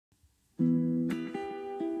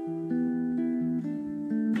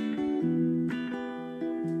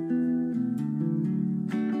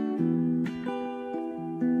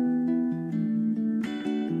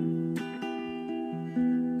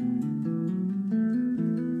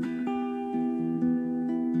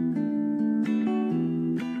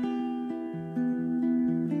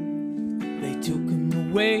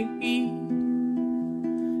away. He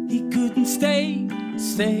couldn't stay,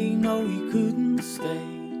 no, he couldn't stay.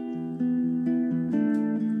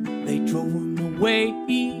 They drove him away.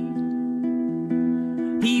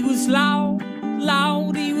 He was loud,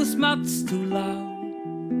 he was much too loud.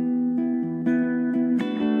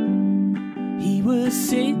 He was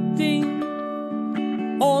sitting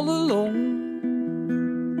all alone,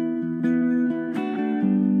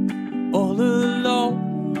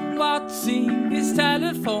 watching his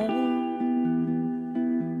telephone.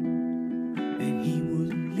 And he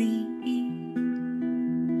wouldn't leave,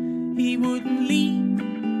 no, he wouldn't leave.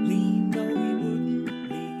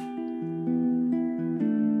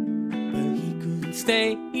 But he couldn't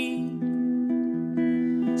stay,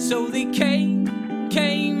 so they came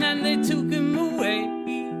and they took him away.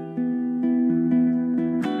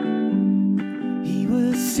 He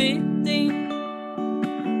was sitting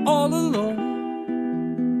all alone,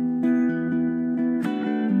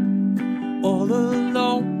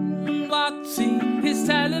 watching his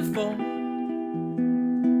telephone.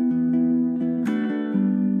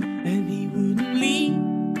 And he wouldn't leave.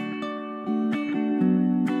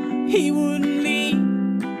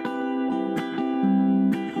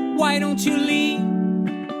 Why don't you leave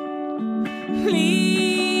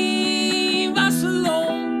us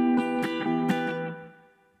alone?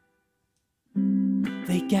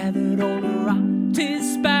 They gathered all around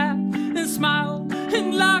his back and smiled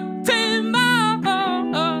and locked him out.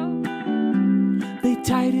 They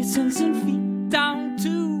tied his hands and feet down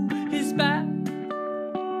to his back.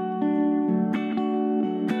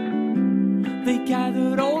 They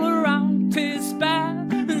gathered all around his back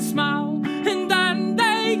and smiled, and then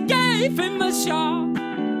they gave him a shot.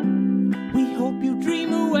 We hope you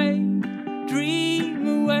dream away, dream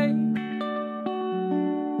away.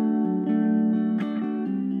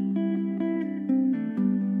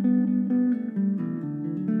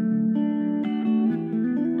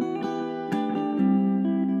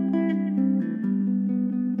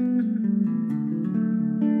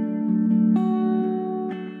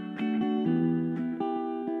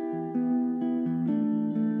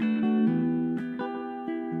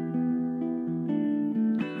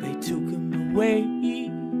 Took him away.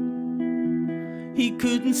 He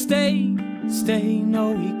couldn't stay,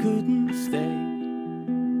 no, he couldn't stay.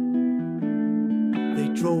 They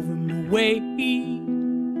drove him away.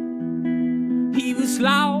 He was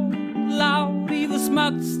loud, he was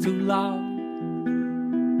much too loud.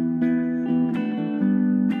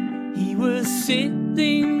 He was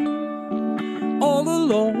sitting all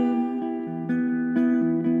alone,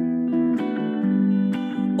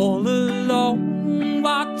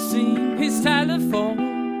 watching his telephone.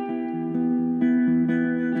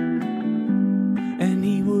 And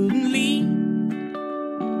he wouldn't leave.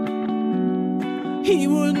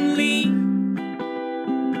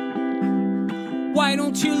 Why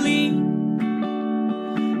don't you leave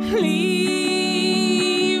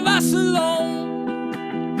us alone?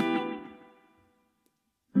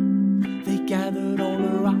 They gathered all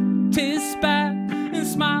around his back and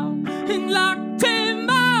smiled and locked him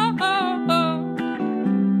out.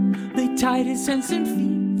 They tied his hands and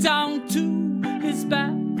feet down to his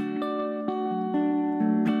back.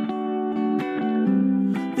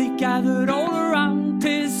 They gathered all around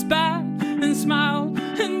his back and smiled,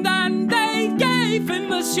 and then they gave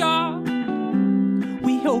him a shot.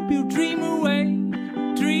 We hope you dream away.